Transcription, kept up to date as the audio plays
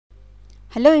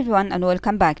Hello everyone and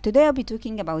welcome back. Today I'll be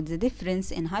talking about the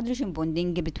difference in hydrogen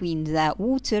bonding between the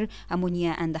water,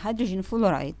 ammonia and the hydrogen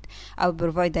fluoride. I'll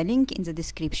provide a link in the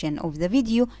description of the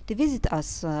video to visit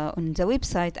us on the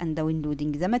website and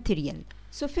downloading the material.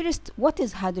 So first, what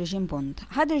is hydrogen bond?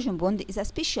 Hydrogen bond is a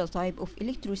special type of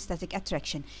electrostatic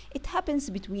attraction. It happens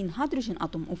between hydrogen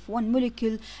atom of one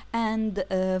molecule and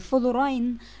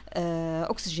fluorine,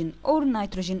 oxygen or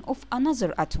nitrogen of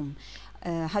another atom.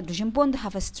 Hydrogen bond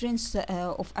have a strength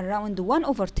of around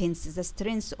 1/10 the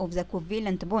strength of the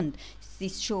covalent bond.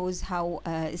 This shows how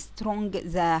strong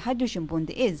the hydrogen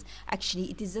bond is. Actually,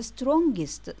 it is the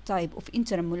strongest type of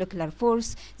intermolecular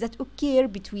force that occur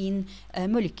between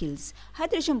molecules.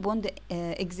 Hydrogen bond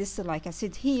exists, like I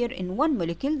said here, in one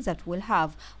molecule that will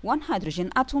have one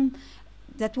hydrogen atom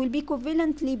that will be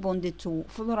covalently bonded to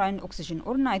fluorine, oxygen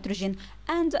or nitrogen,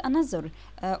 and another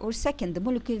or second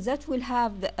molecule that will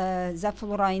have the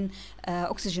fluorine,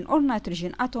 oxygen or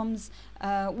nitrogen atoms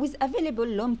with available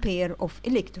lone pair of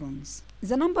electrons.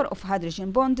 The number of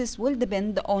hydrogen bonds will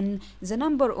depend on the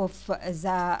number of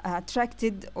the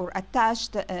attracted or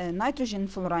attached nitrogen,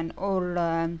 fluorine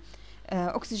or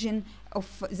oxygen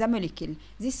of the molecule.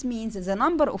 This means the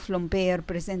number of lone pair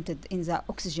presented in the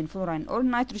oxygen, fluorine or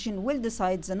nitrogen will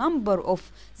decide the number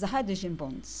of the hydrogen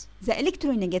bonds. The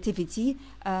electronegativity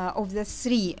of the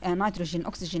three nitrogen,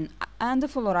 oxygen and the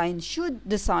fluorine should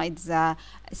decide the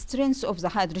strength of the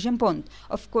hydrogen bond.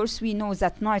 Of course, we know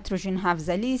that nitrogen have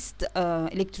the least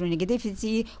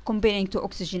electronegativity comparing to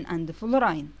oxygen and the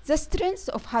fluorine. The strength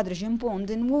of hydrogen bond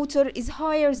in water is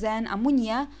higher than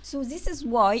ammonia, so this is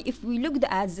why if we looked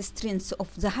at the strength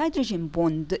of the hydrogen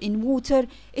bond in water,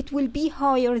 it will be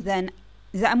higher than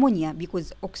the ammonia,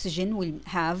 because oxygen will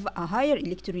have a higher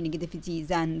electronegativity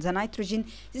than the nitrogen.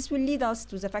 This will lead us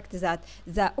to the fact that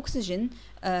the oxygen,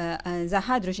 the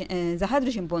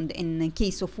hydrogen bond in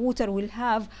case of water will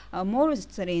have more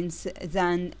strength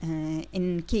than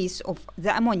in case of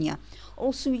the ammonia.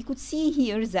 Also, we could see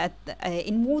here that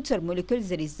in water molecules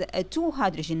there is two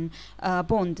hydrogen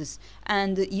bonds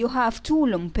and you have two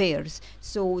lone pairs.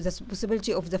 So the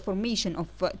possibility of the formation of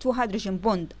two hydrogen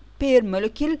bond per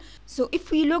molecule. So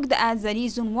if we looked at the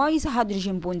reason why the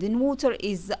hydrogen bond in water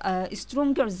is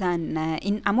stronger than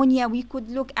in ammonia, we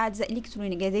could look at the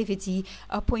electronegativity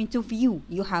point of view.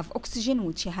 You have oxygen,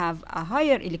 which have a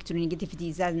higher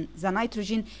electronegativity than the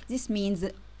nitrogen. This means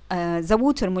the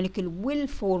water molecule will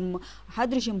form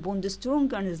hydrogen bond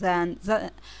stronger than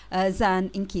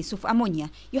in case of ammonia.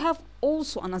 You have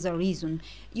also another reason.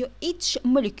 Each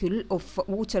molecule of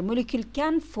water molecule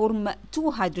can form two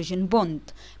hydrogen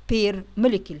bond per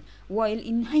molecule, while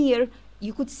in here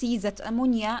you could see that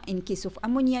ammonia, in case of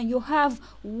ammonia, you have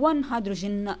one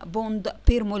hydrogen bond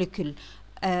per molecule.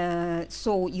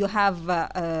 So you have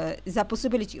the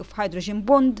possibility of hydrogen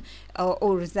bond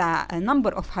or the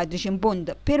number of hydrogen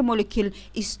bond per molecule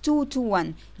is 2 to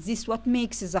 1. This is what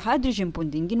makes the hydrogen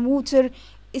bonding in water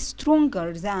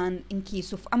stronger than in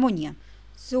case of ammonia.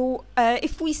 So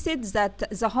if we said that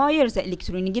the higher the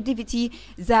electronegativity,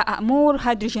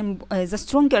 the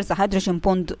stronger the hydrogen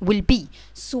bond will be.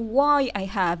 So why I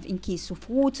have in case of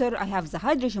water, I have the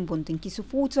hydrogen bond in case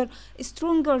of water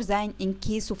stronger than in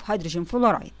case of hydrogen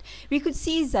fluoride. We could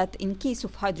see that in case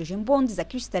of hydrogen bond, the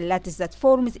crystal lattice that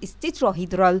forms is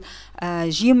tetrahedral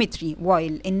geometry,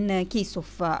 while in case of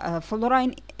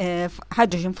fluorine,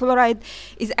 hydrogen fluoride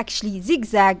is actually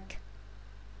zigzag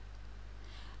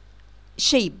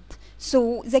shaped.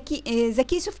 So the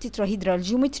case of tetrahedral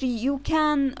geometry, you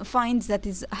can find that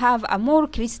is have a more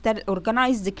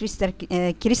organized crystal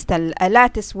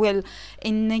lattice. Well,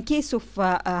 in case of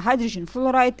hydrogen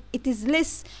fluoride, it is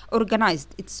less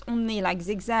organized. It's only like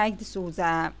zigzagged, so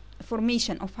the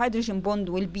formation of hydrogen bond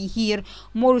will be here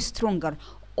more stronger.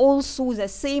 Also, the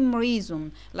same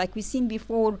reason, like we seen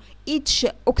before, each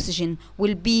oxygen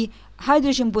will be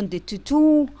hydrogen bonded to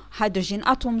two hydrogen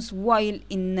atoms, while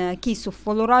in case of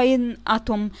fluorine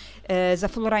atom, the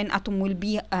fluorine atom will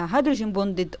be hydrogen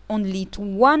bonded only to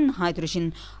one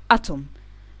hydrogen atom.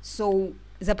 So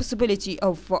the possibility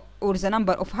of or the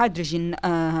number of hydrogen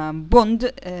bond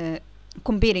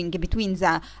comparing between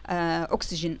the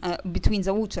oxygen, between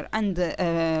the water and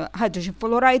hydrogen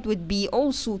fluoride would be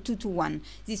also 2 to 1.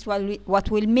 This what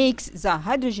will make the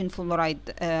hydrogen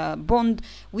fluoride bond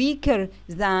weaker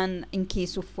than in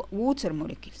case of water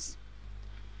molecules.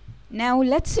 Now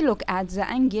let's look at the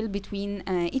angle between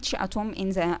each atom in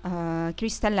the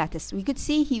crystal lattice. We could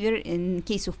see here in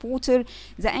case of water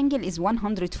the angle is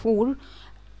 104,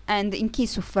 and in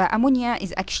case of ammonia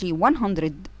is actually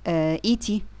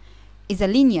 180. Is a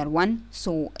linear one.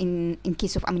 So in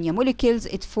case of ammonia molecules,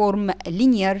 it form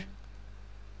linear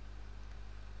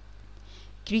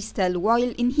crystal,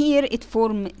 while in here it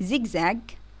form zigzag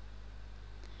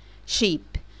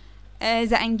shape.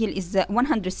 The angle is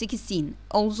 116.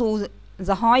 Also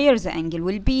the higher the angle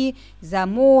will be, the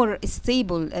more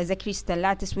stable the crystal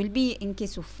lattice will be. In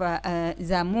case of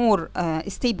the more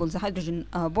stable the hydrogen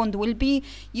bond will be,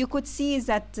 you could see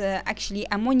that actually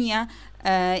ammonia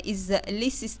is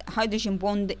less hydrogen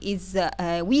bond is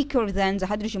weaker than the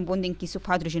hydrogen bond in case of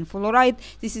hydrogen fluoride.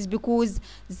 This is because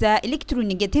the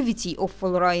electronegativity of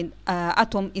fluoride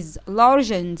atom is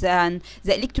larger than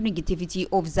the electronegativity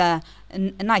of the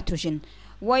nitrogen.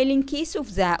 While in case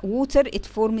of the water, it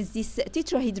forms this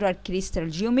tetrahedral crystal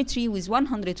geometry with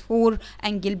 104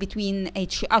 angle between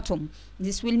each atom.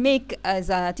 This will make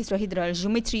the tetrahedral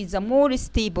geometry the more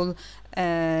stable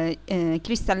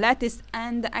crystal lattice,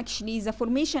 and actually the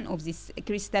formation of this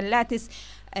crystal lattice,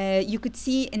 you could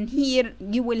see in here,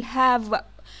 you will have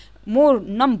more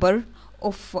number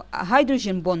of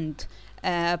hydrogen bond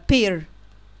per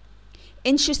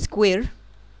inch square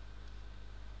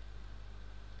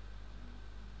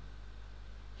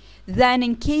than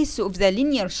in case of the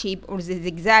linear shape or the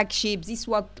zigzag shape. This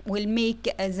what will make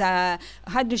the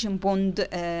hydrogen bond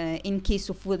in case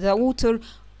of the water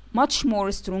much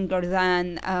more stronger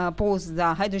than both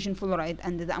the hydrogen fluoride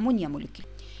and the ammonia molecule.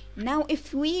 Now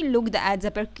if we looked at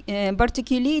the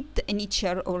particulate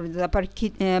nature or the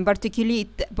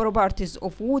particulate properties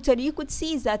of water, you could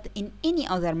see that in any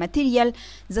other material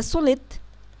the solid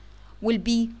will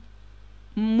be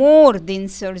more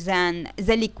denser than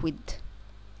the liquid.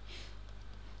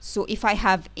 So if I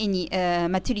have any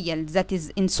material that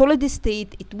is in solid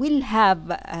state, it will have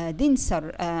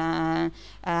denser,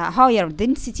 higher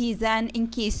density than in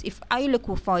case if I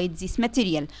liquefied this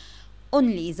material.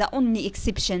 The only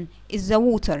exception is the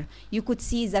water. You could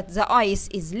see that the ice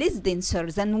is less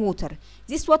denser than water.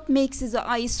 This what makes the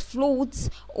ice floats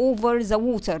over the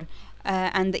water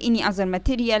and any other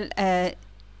material.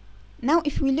 Now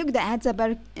if we look at the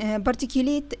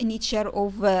particulate nature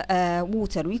of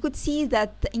water, we could see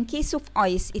that in case of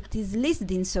ice it is less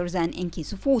denser than in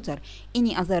case of water.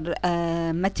 Any other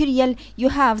material, you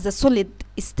have the solid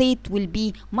state will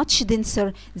be much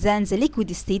denser than the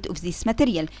liquid state of this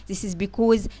material. This is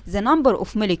because the number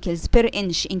of molecules per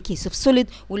inch in case of solid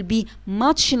will be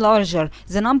much larger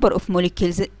the number of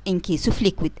molecules in case of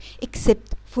liquid,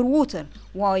 except for water.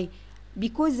 Why?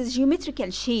 Because the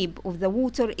geometrical shape of the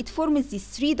water, it forms this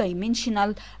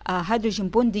three-dimensional hydrogen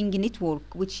bonding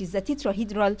network, which is the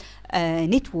tetrahedral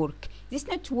network. This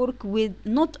network will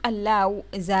not allow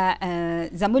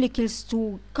the molecules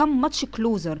to come much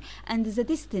closer, and the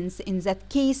distance in that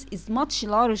case is much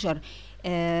larger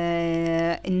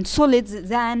in solids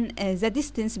than the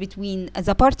distance between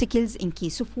the particles in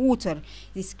case of water.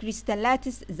 This crystal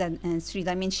lattice, the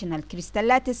three-dimensional crystal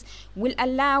lattice, will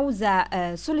allow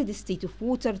the solid state of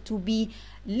water to be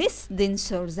less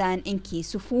denser than in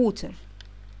case of water.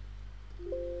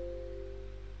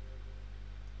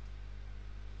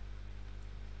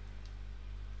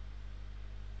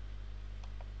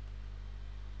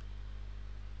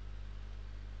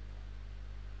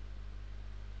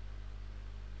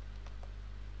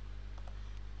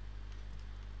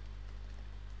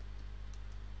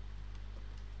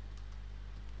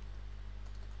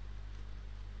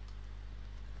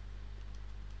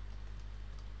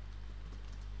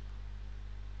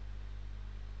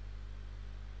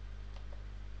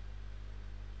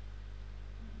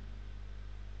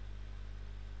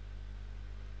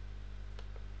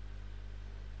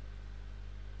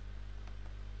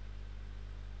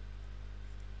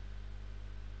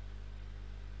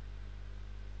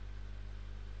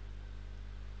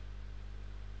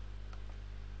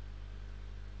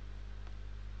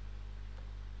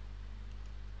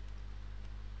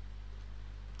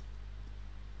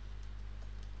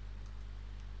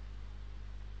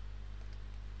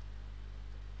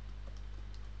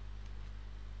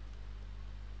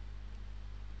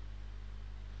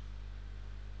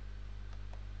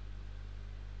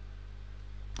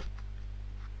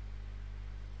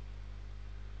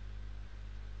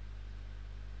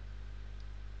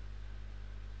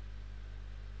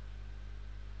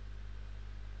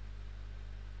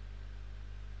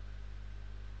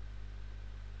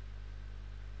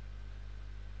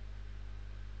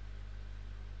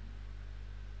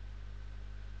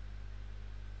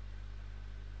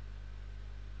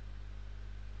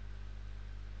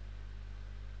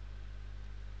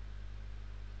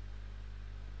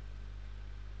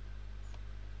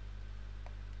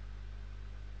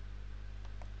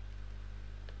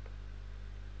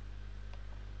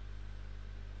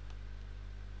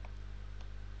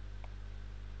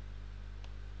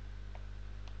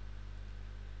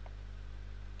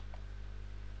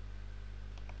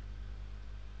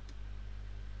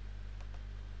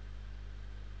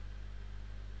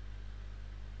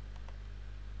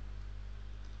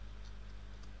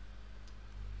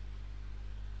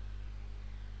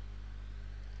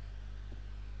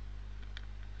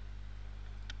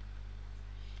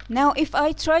 Now, if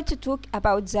I try to talk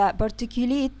about the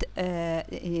particulate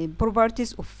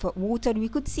properties of water, we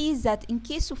could see that in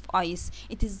case of ice,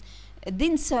 it is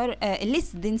denser,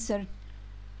 less denser.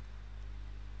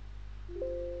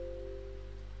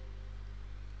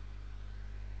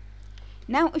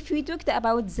 Now, if we talked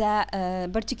about the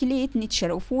particulate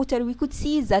nature of water, we could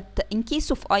see that in case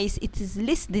of ice, it is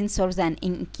less denser than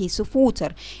in case of water.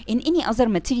 In any other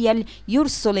material, your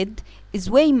solid is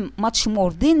way much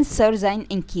more denser than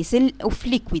in case of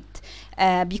liquid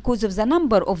because of the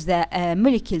number of the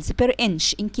molecules per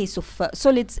inch in case of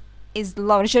solids is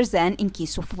larger than in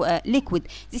case of liquid.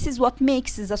 This is what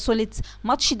makes the solids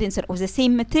much denser, of the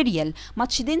same material,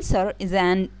 much denser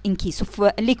than in case of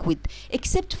liquid,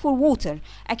 except for water.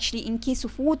 Actually, in case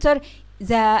of water,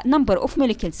 the number of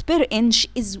molecules per inch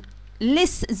is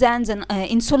less than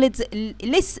in solids,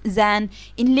 less than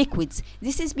in liquids.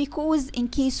 This is because in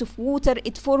case of water,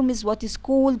 it forms what is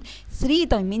called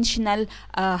three-dimensional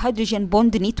hydrogen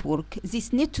bond network.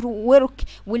 This network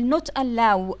will not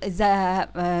allow the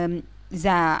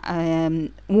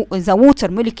water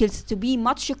molecules to be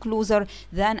much closer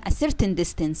than a certain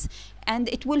distance, and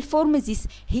it will form this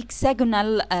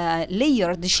hexagonal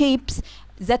layered shapes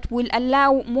that will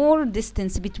allow more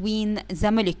distance between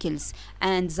the molecules,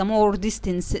 and the more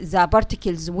distance the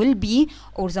particles will be,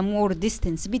 or the more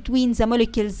distance between the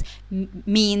molecules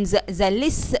means the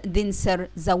less denser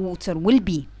the water will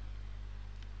be.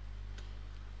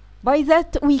 By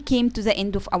that, we came to the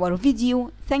end of our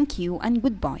video. Thank you and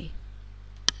goodbye.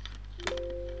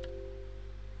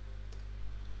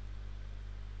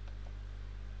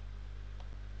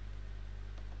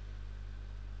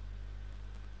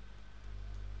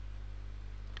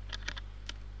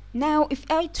 Now, if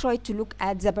I try to look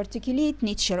at the particulate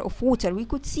nature of water, we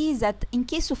could see that in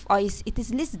case of ice, it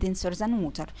is less denser than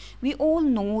water. We all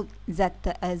know that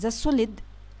the solid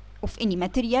of any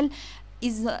material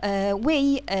is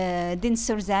way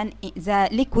denser than the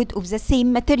liquid of the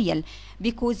same material,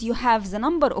 because you have the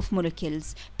number of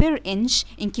molecules per inch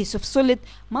in case of solid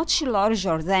much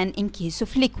larger than in case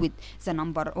of liquid. The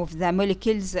number of the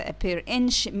molecules per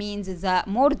inch means the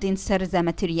more denser the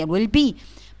material will be.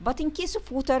 But in case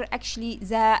of water, actually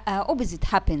the opposite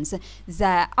happens.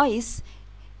 The ice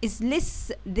is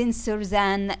less denser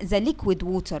than the liquid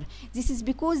water. This is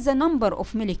because the number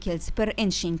of molecules per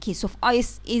inch in case of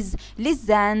ice is less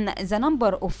than the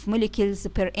number of molecules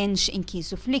per inch in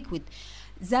case of liquid.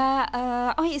 The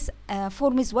ice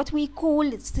forms what we call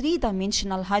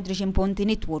three-dimensional hydrogen bond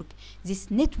network.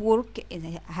 This network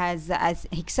has a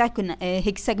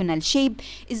hexagonal shape,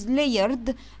 is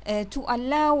layered to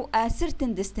allow a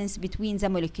certain distance between the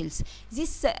molecules.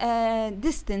 This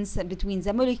distance between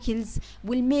the molecules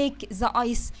will make the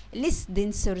ice less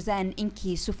denser than in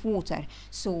case of water.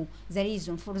 So the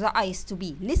reason for the ice to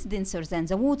be less denser than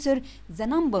the water, the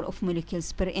number of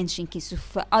molecules per inch in case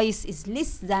of ice is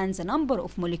less than the number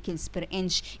of molecules per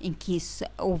inch in case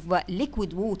of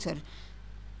liquid water.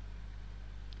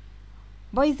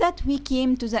 By that, we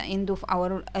came to the end of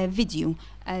our video.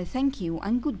 Thank you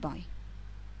and goodbye.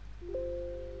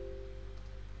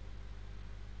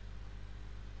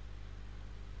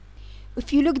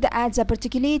 If you look at the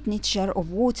particulate nature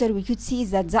of water, we could see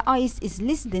that the ice is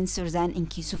less denser than in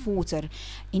case of water.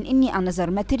 In any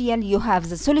another material, you have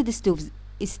the solid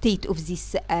state of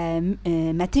this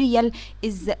material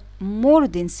is more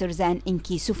denser than in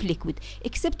case of liquid.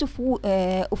 Except of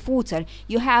water,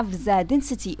 you have the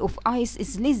density of ice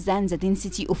is less than the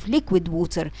density of liquid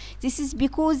water. This is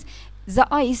because the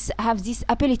ice have this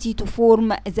ability to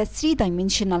form the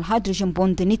three-dimensional hydrogen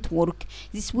bond network.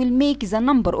 This will make the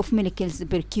number of molecules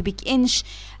per cubic inch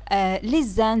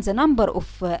less than the number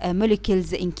of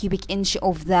molecules in cubic inch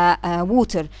of the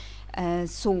water.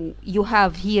 So you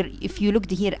have here, if you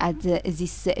looked here at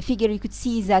this figure, you could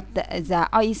see that the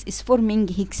ice is forming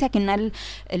hexagonal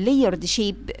layered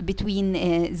shape between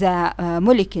the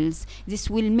molecules. This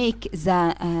will make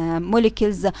the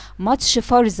molecules much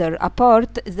further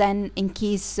apart than in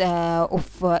case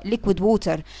of liquid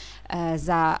water.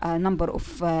 The number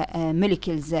of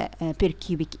molecules per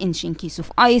cubic inch in case of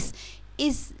ice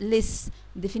is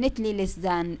definitely less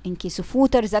than in case of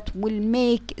water. That will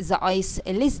make the ice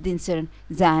less denser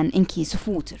than in case of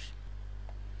water.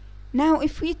 Now,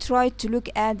 if we try to look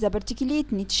at the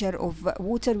particulate nature of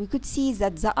water, we could see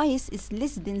that the ice is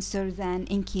less denser than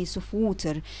in case of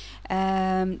water,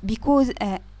 because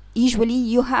usually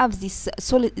you have this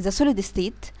solid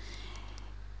state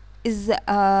is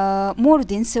more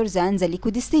denser than the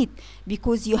liquid state,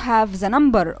 because you have the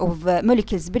number of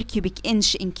molecules per cubic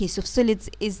inch in case of solids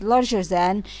is larger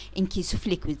than in case of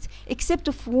liquids.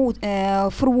 Except for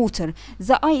water,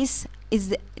 the ice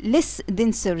is less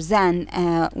denser than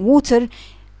water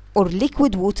or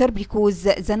liquid water, because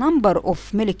the number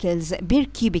of molecules per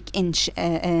cubic inch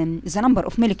in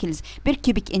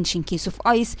case of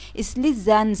ice is less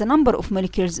than the number of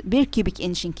molecules per cubic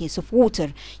inch in case of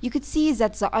water. You could see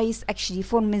that the ice actually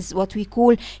forms what we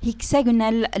call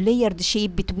hexagonal layered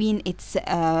shape between its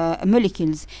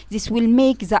molecules. This will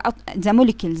make the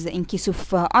molecules in case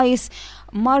of ice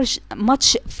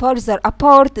much further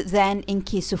apart than in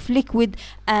case of liquid,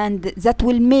 and that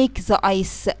will make the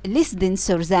ice less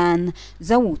denser than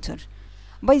the water.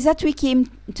 By that we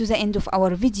came to the end of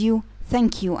our video.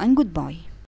 Thank you and goodbye.